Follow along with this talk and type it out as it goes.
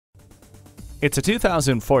It's a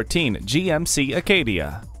 2014 GMC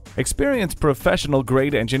Acadia. Experience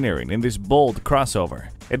professional-grade engineering in this bold crossover.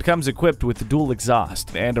 It comes equipped with dual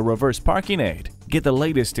exhaust and a reverse parking aid. Get the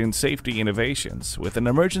latest in safety innovations with an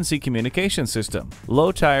emergency communication system,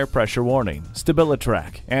 low tire pressure warning,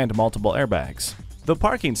 StabiliTrak, and multiple airbags. The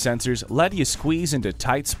parking sensors let you squeeze into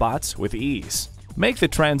tight spots with ease. Make the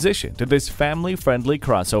transition to this family-friendly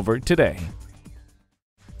crossover today.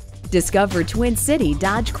 Discover Twin City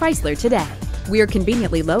Dodge Chrysler today. We are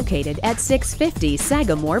conveniently located at 650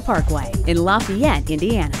 Sagamore Parkway in Lafayette,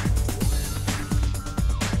 Indiana.